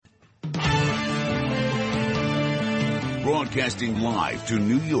Broadcasting live to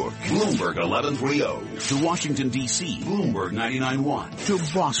New York, Bloomberg 1130. To Washington, D.C., Bloomberg 99.1. To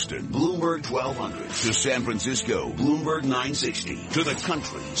Boston, Bloomberg 1200. To San Francisco, Bloomberg 960. To the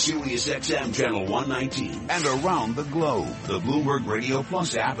country, Sirius XM Channel 119. And around the globe, the Bloomberg Radio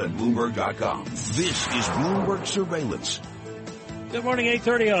Plus app and Bloomberg.com. This is Bloomberg Surveillance. Good morning,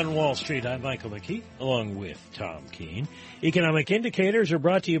 8:30 on Wall Street. I'm Michael McKee, along with Tom Keene. Economic indicators are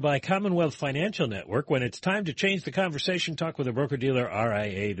brought to you by Commonwealth Financial Network. When it's time to change the conversation, talk with a broker-dealer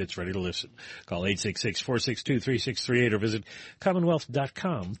RIA that's ready to listen. Call 866-462-3638 or visit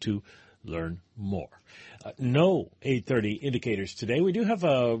commonwealth.com to learn more. No 8:30 indicators today. We do have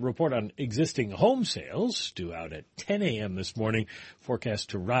a report on existing home sales due out at 10 a.m. this morning. Forecast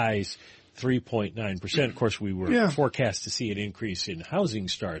to rise 3.9%. Of course, we were forecast to see an increase in housing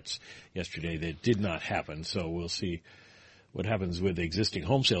starts yesterday. That did not happen, so we'll see what happens with existing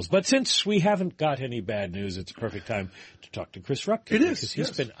home sales. But since we haven't got any bad news, it's a perfect time to talk to Chris Rupkey. It is, because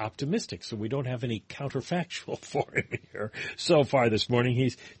he's been optimistic, so we don't have any counterfactual for him here so far this morning.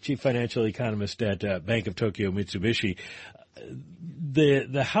 He's chief financial economist at Bank of Tokyo Mitsubishi.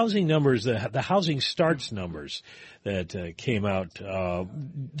 The housing numbers, the housing starts numbers that came out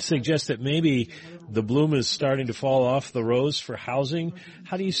suggest that maybe the bloom is starting to fall off the rose for housing.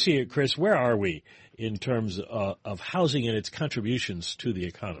 How do you see it, Chris? Where are we in terms of housing and its contributions to the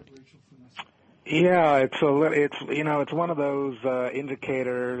economy? Yeah, it's one of those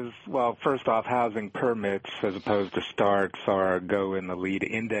indicators. Well, first off, housing permits as opposed to starts go in the lead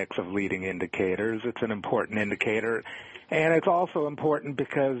index of leading indicators. It's an important indicator. And it's also important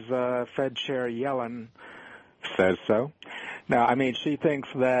because Fed Chair Yellen says so. Now, I mean, she thinks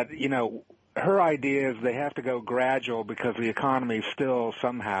that, her idea is they have to go gradual because the economy is still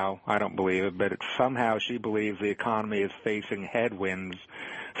somehow, I don't believe it, but somehow she believes the economy is facing headwinds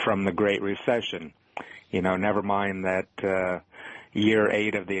from the Great Recession. Never mind that year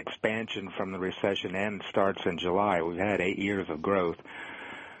 8 of the expansion from the recession end starts in July. We've had 8 years of growth.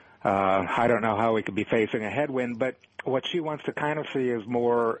 I don't know how we could be facing a headwind, but what she wants to kind of see is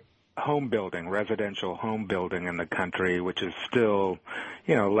more home building, residential home building in the country, which is still,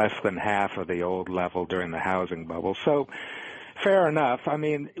 less than half of the old level during the housing bubble. So, fair enough. I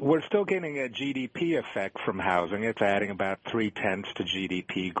mean, we're still getting a GDP effect from housing. It's adding about 0.3 to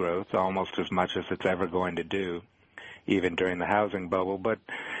GDP growth, almost as much as it's ever going to do, even during the housing bubble. But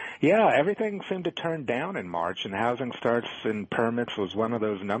yeah, everything seemed to turn down in March, and housing starts and permits was one of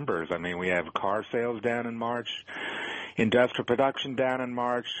those numbers. I mean, we have car sales down in March, industrial production down in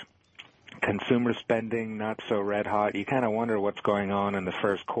March, consumer spending not so red hot. You kind of wonder what's going on in the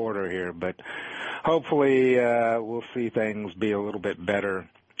first quarter here, but hopefully we'll see things be a little bit better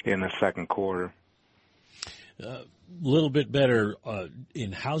in the second quarter. A little bit better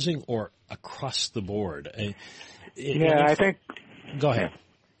in housing or across the board? I think... Go ahead.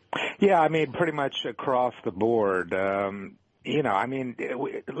 Yeah, I mean, pretty much across the board.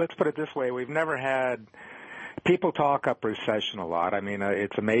 Let's put it this way. We've never had... People talk up recession a lot. I mean,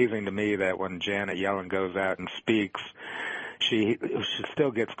 it's amazing to me that when Janet Yellen goes out and speaks, she still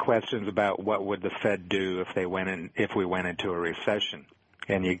gets questions about what would the Fed do if we went into a recession.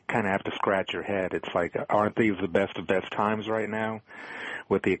 And you kind of have to scratch your head. It's like, aren't these the best of best times right now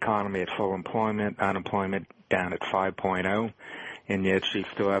with the economy at full employment, unemployment down at 5.0? And yet she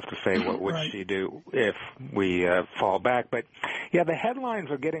still has to say what would she do if we fall back. But, yeah, the headlines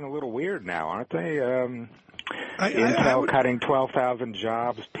are getting a little weird now, aren't they? Intel cutting 12,000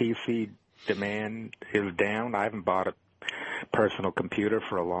 jobs, PC demand is down. I haven't bought a personal computer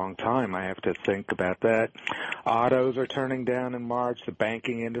for a long time. I have to think about that. Autos are turning down in March. The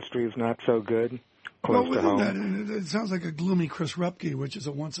banking industry is not so good. Close to home. That, it sounds like a gloomy Chris Rupkey, which is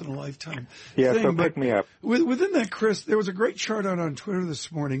a once-in-a-lifetime thing. So pick me up. Within that, Chris, there was a great chart out on Twitter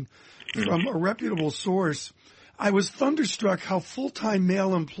this morning from a reputable source. I was thunderstruck how full-time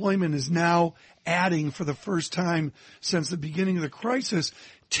male employment is now adding for the first time since the beginning of the crisis.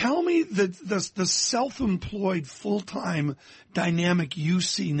 Tell me the self-employed full-time dynamic you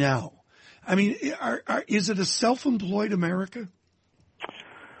see now. I mean, is it a self-employed America?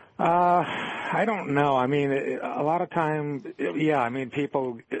 I don't know. I mean, a lot of time,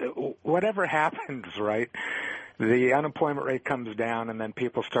 people, whatever happens, right? The unemployment rate comes down and then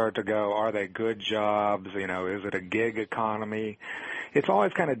people start to go, are they good jobs? Is it a gig economy? It's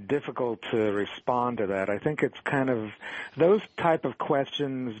always kind of difficult to respond to that. I think it's kind of, those type of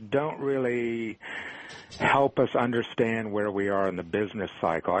questions don't really help us understand where we are in the business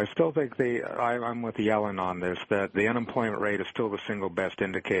cycle. I still think I'm with Yellen on this, that the unemployment rate is still the single best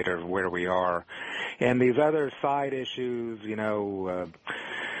indicator of where we are. And these other side issues,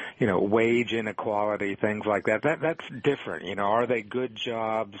 wage inequality, things like that. That's different. Are they good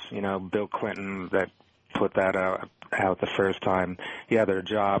jobs? Bill Clinton that put that out the first time. Yeah, they're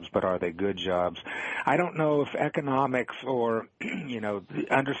jobs, but are they good jobs? I don't know if economics or,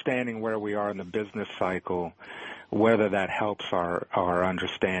 understanding where we are in the business cycle, whether that helps our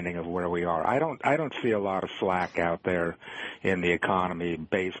understanding of where we are. I don't see a lot of slack out there in the economy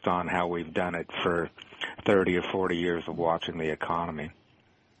based on how we've done it for 30 or 40 years of watching the economy.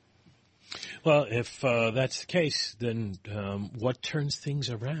 Well, if that's the case, then what turns things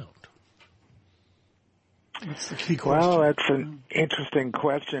around? That's the key question. Well, that's an interesting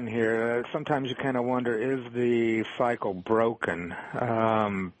question here. Sometimes you kind of wonder, is the cycle broken?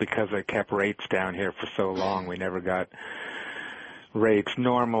 Because they kept rates down here for so long, we never got rates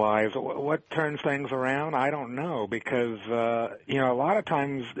normalized. What turns things around? I don't know, because, a lot of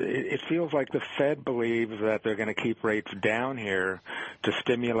times it feels like the Fed believes that they're going to keep rates down here to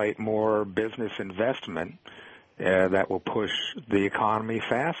stimulate more business investment that will push the economy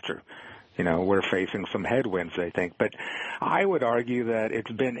faster. We're facing some headwinds, I think. But I would argue that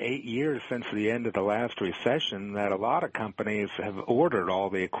it's been 8 years since the end of the last recession that a lot of companies have ordered all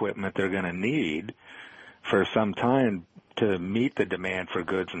the equipment they're going to need for some time to meet the demand for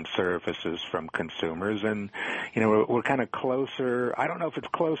goods and services from consumers. And, we're kind of closer. I don't know if it's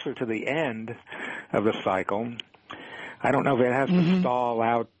closer to the end of the cycle. I don't know if it has to stall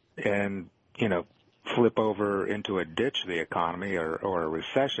out and, flip over into a ditch, the economy, or a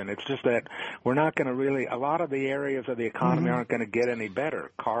recession. It's just that we're not going to really, a lot of the areas of the economy aren't going to get any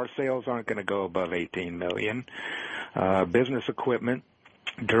better. Car sales aren't going to go above 18 million. Business equipment,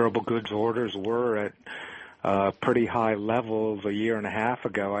 durable goods orders were at pretty high levels a year and a half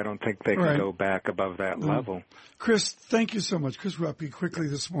ago. I don't think they can go back above that level. Chris, thank you so much. Chris Rupkey, quickly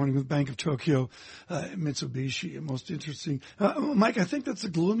this morning with Bank of Tokyo, Mitsubishi, most interesting. Mike, I think that's the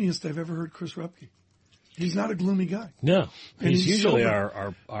gloomiest I've ever heard Chris Rupkey. He's not a gloomy guy. No, he's usually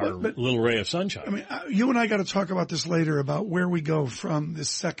our little ray of sunshine. I mean, you and I got to talk about this later, about where we go from this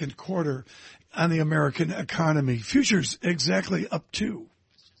second quarter on the American economy. Futures exactly up to.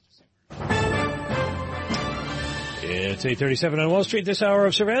 It's 8:37 on Wall Street. This hour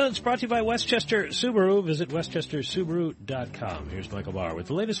of surveillance brought to you by Westchester Subaru. Visit westchestersubaru.com. Here's Michael Barr with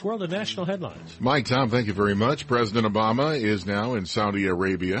the latest world and national headlines. Mike, Tom, thank you very much. President Obama is now in Saudi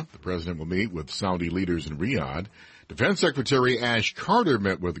Arabia. The president will meet with Saudi leaders in Riyadh. Defense Secretary Ash Carter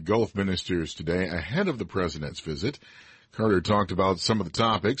met with Gulf ministers today ahead of the president's visit. Carter talked about some of the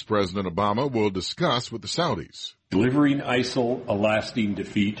topics President Obama will discuss with the Saudis. Delivering ISIL a lasting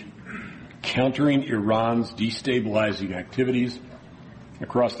defeat, countering Iran's destabilizing activities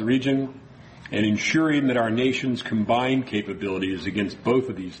across the region, and ensuring that our nation's combined capabilities against both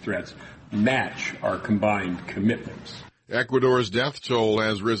of these threats match our combined commitments. Ecuador's death toll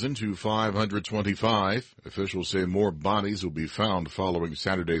has risen to 525. Officials say more bodies will be found following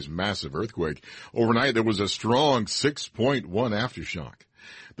Saturday's massive earthquake. Overnight, there was a strong 6.1 aftershock.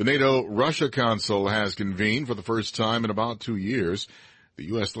 The NATO-Russia Council has convened for the first time in about 2 years. The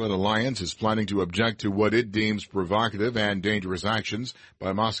U.S.-led alliance is planning to object to what it deems provocative and dangerous actions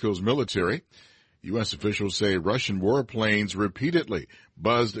by Moscow's military. U.S. officials say Russian warplanes repeatedly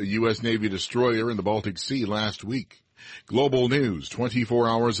buzzed a U.S. Navy destroyer in the Baltic Sea last week. Global news 24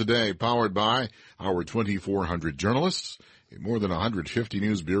 hours a day, powered by our 2,400 journalists in more than 150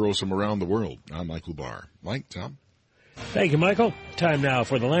 news bureaus from around the world. I'm Michael Barr. Mike, Tom. Thank you, Michael. Time now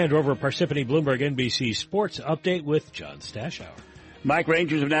for the Land Rover Parsippany Bloomberg NBC Sports Update with John Stashower. Mike,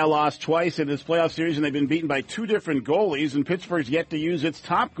 Rangers have now lost twice in this playoff series, and they've been beaten by two different goalies, and Pittsburgh's yet to use its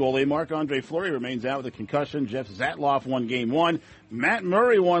top goalie. Marc-Andre Fleury remains out with a concussion. Jeff Zatloff won Game 1. Matt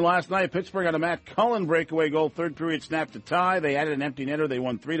Murray won last night. Pittsburgh got a Matt Cullen breakaway goal. Third period snapped a tie. They added an empty netter. They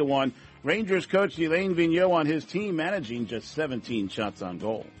won 3-1. Rangers coach Elaine Vigneault on his team, managing just 17 shots on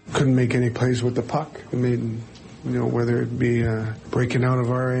goal. Couldn't make any plays with the puck. We made, whether it be breaking out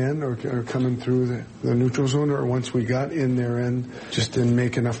of our end or coming through the neutral zone, or once we got in their end, just didn't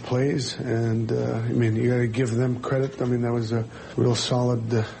make enough plays. And, you got to give them credit. That was a real solid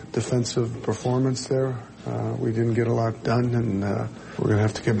defensive performance there. We didn't get a lot done, and we're going to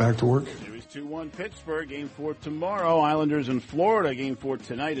have to get back to work. 2-1 Pittsburgh, Game 4 tomorrow. Islanders in Florida, Game 4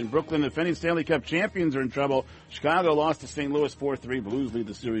 tonight. In Brooklyn, the defending Stanley Cup champions are in trouble. Chicago lost to St. Louis 4-3. Blues lead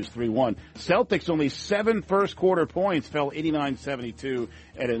the series 3-1. Celtics only 7 first-quarter points, fell 89-72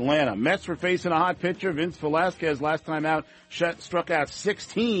 at Atlanta. Mets were facing a hot pitcher. Vince Velasquez, last time out, struck out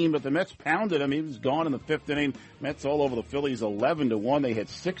 16, but the Mets pounded him. He was gone in the fifth inning. Mets all over the Phillies 11-1. They hit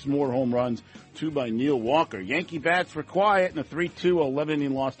 6 more home runs, 2 by Neil Walker. Yankee bats were quiet in a 3-2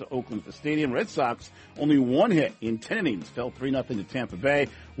 11-inning loss to Oakland at the stadium. Red Sox, only one hit in 10 innings, fell 3-0 to Tampa Bay.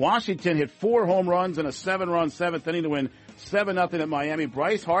 Washington hit 4 home runs in a 7-run 7th inning to win 7-0 at Miami.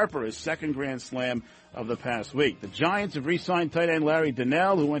 Bryce Harper, his second grand slam of the past week. The Giants have re-signed tight end Larry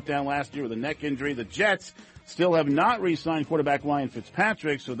Donnell, who went down last year with a neck injury. The Jets still have not re-signed quarterback Ryan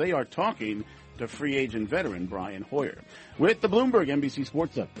Fitzpatrick, so they are talking to free agent veteran Brian Hoyer. With the Bloomberg NBC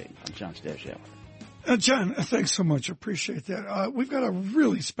Sports Update, I'm John Stashower. John, thanks so much. Appreciate that. We've got a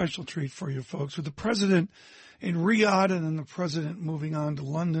really special treat for you folks with the president in Riyadh and then the president moving on to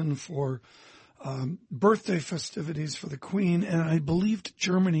London for birthday festivities for the Queen, and I believe to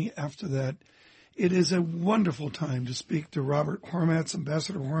Germany after that. It is a wonderful time to speak to Robert Hormats,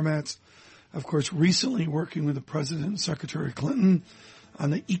 Ambassador Hormats, of course, recently working with the President and Secretary Clinton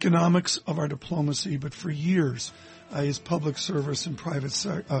on the economics of our diplomacy, but for years, his public service and private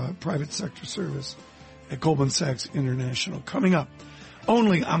sector service at Goldman Sachs International. Coming up,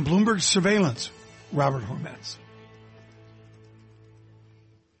 only on Bloomberg Surveillance, Robert Hormats.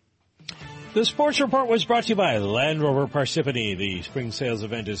 The Sports Report was brought to you by Land Rover Parsippany. The spring sales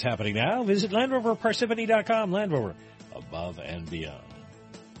event is happening now. Visit LandRoverParsippany.com. Land Rover, above and beyond.